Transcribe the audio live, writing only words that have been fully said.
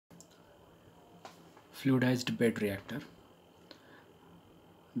Fluidized bed reactor.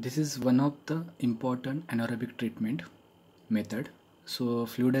 This is one of the important anaerobic treatment method. So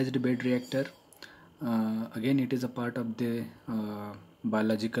fluidized bed reactor, again it is a part of the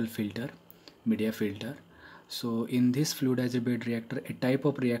biological filter, media filter. So in this fluidized bed reactor, a type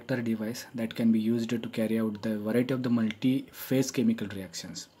of reactor device that can be used to carry out the variety of the multi-phase chemical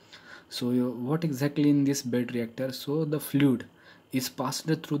reactions. So what exactly in this bed reactor? So the fluid is passed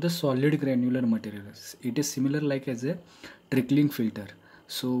through the solid granular materials. It is similar like as a trickling filter.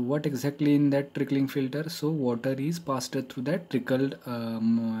 So what exactly in that trickling filter? So water is passed through that trickled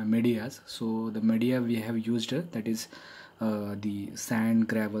medias. So the media we have used, that is the sand,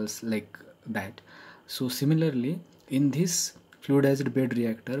 gravels, like that. So similarly in this fluidized bed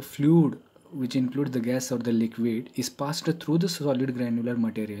reactor, fluid, which includes the gas or the liquid, is passed through the solid granular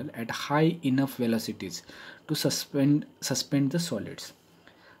material at high enough velocities to suspend the solids.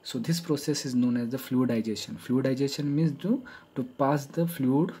 So this process is known as the fluidization. Fluidization means to pass the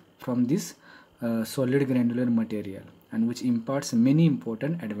fluid from this solid granular material, and which imparts many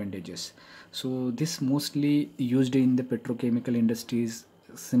important advantages. So this mostly used in the petrochemical industries,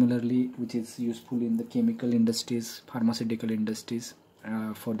 similarly which is useful in the chemical industries, pharmaceutical industries,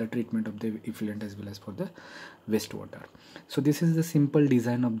 for the treatment of the effluent as well as for the wastewater. So this is the simple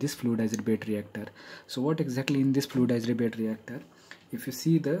design of this fluidized bed reactor. So what exactly in this fluidized bed reactor? If you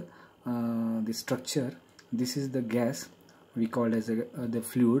see the structure, this is the gas we call as the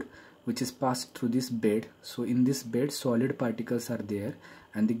fluid, which is passed through this bed. So in this bed, solid particles are there,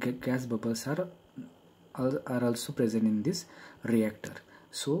 and the gas bubbles are also present in this reactor.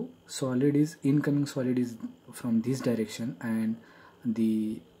 So incoming solid is from this direction, and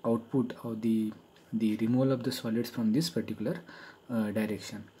the output or the removal of the solids from this particular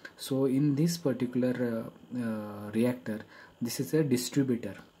direction. So in this particular reactor, this is a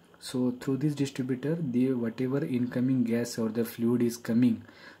distributor. So through this distributor, the whatever incoming gas or the fluid is coming,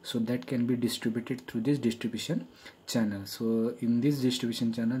 so that can be distributed through this distribution channel. So in this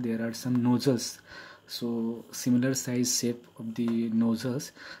distribution channel there are some nozzles, so similar size shape of the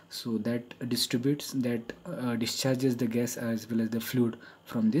nozzles, so that distributes, that discharges the gas as well as the fluid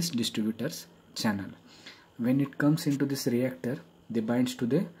from this distributor's channel. When it comes into this reactor, they binds to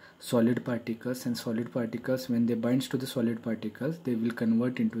the solid particles, and solid particles, when they binds to the solid particles, they will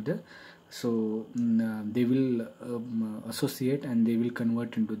convert into the, so they will associate and they will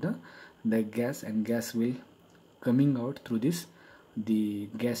convert into the gas, and gas will coming out through this the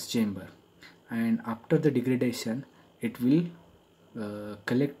gas chamber, and after the degradation it will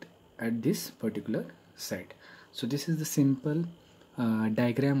collect at this particular site. So this is the simple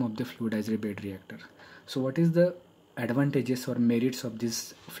diagram of the fluidized bed reactor. So what is the advantages or merits of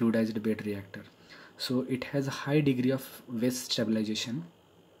this fluidized bed reactor? So it has a high degree of waste stabilization,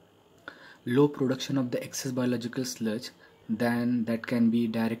 low production of the excess biological sludge then that can be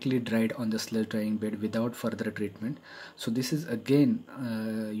directly dried on the sludge drying bed without further treatment. So this is again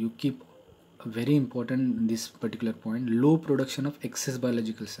you keep very important this particular point, low production of excess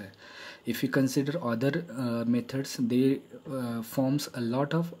biological sludge. If you consider other methods, they forms a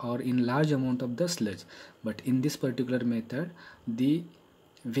lot of or in large amount of the sludge, but in this particular method the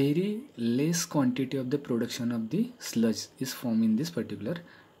very less quantity of the production of the sludge is formed in this particular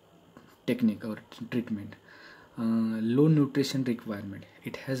technique or treatment. Low nutrition requirement,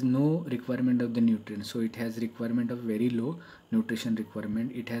 it has no requirement of the nutrients, so it has requirement of very low nutrition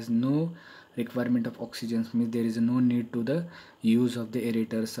requirement. It has no requirement of oxygen, means there is no need to the use of the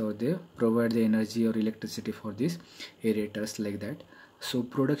aerators or they provide the energy or electricity for these aerators like that. So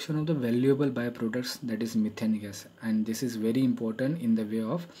production of the valuable byproducts, that is methane gas, and this is very important in the way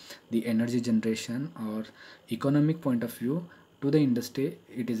of the energy generation or economic point of view. To the industry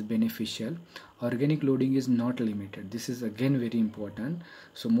it is beneficial. Organic loading is not limited, this is again very important.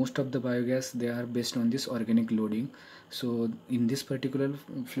 So most of the biogas, they are based on this organic loading. So in this particular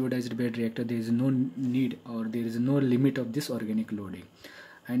fluidized bed reactor there is no need or there is no limit of this organic loading,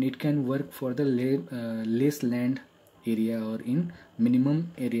 and it can work for the less land area or in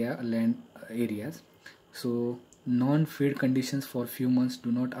minimum area land areas. So non-feed conditions for few months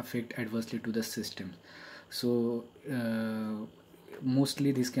do not affect adversely to the system. So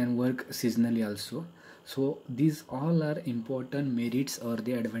mostly this can work seasonally also. So these all are important merits or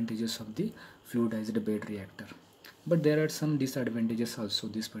the advantages of the fluidized bed reactor, but there are some disadvantages also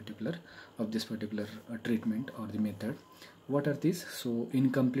this particular treatment or the method. What are these? So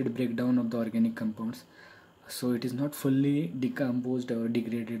incomplete breakdown of the organic compounds, so it is not fully decomposed or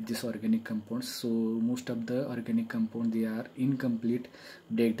degraded this organic compounds. So most of the organic compounds, they are incomplete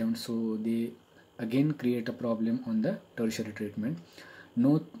breakdown, so they again create a problem on the tertiary treatment.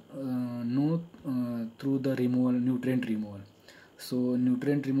 through the removal, nutrient removal. So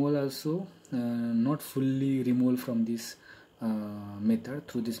nutrient removal also not fully removal from this method,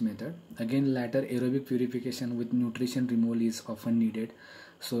 through this method. Again, later aerobic purification with nutrition removal is often needed.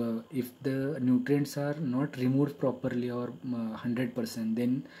 So if the nutrients are not removed properly or 100%,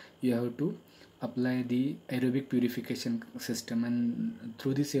 then you have to apply the aerobic purification system, and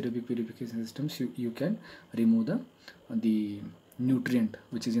through this aerobic purification systems you can remove the nutrient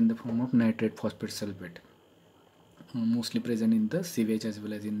which is in the form of nitrate phosphate sulfate, mostly present in the sewage as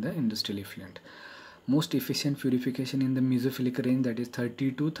well as in the industrial effluent. Most efficient purification in the mesophilic range, that is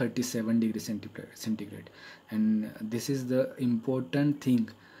 30 to 37 degrees centigrade, and this is the important thing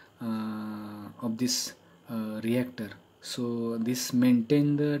of this reactor. So this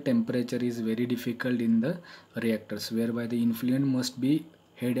maintain the temperature is very difficult in the reactors, whereby the influent must be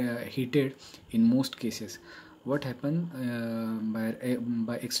heated in most cases. What happen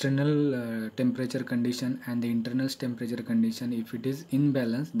by external temperature condition and the internal temperature condition, if it is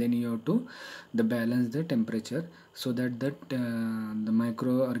imbalance, then you have to the balance the temperature, so that the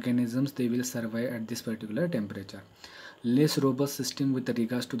microorganisms, they will survive at this particular temperature. Less robust system with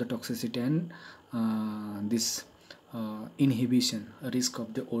regards to the toxicity and this inhibition risk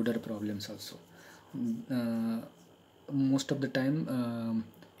of the odor problems also. Most of the time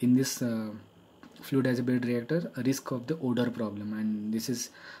in this fluidized bed reactor, a risk of the odor problem, and this is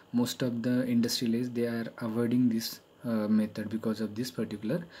most of the industrialists, they are avoiding this method because of this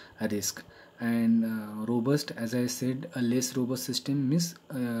particular risk. And robust, as I said, a less robust system means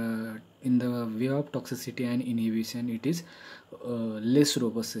in the way of toxicity and inhibition, it is less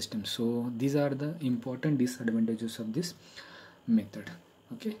robust system. So these are the important disadvantages of this method.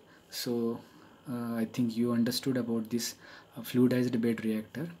 Okay, so I think you understood about this fluidized bed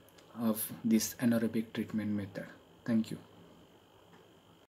reactor of this anaerobic treatment method. Thank you.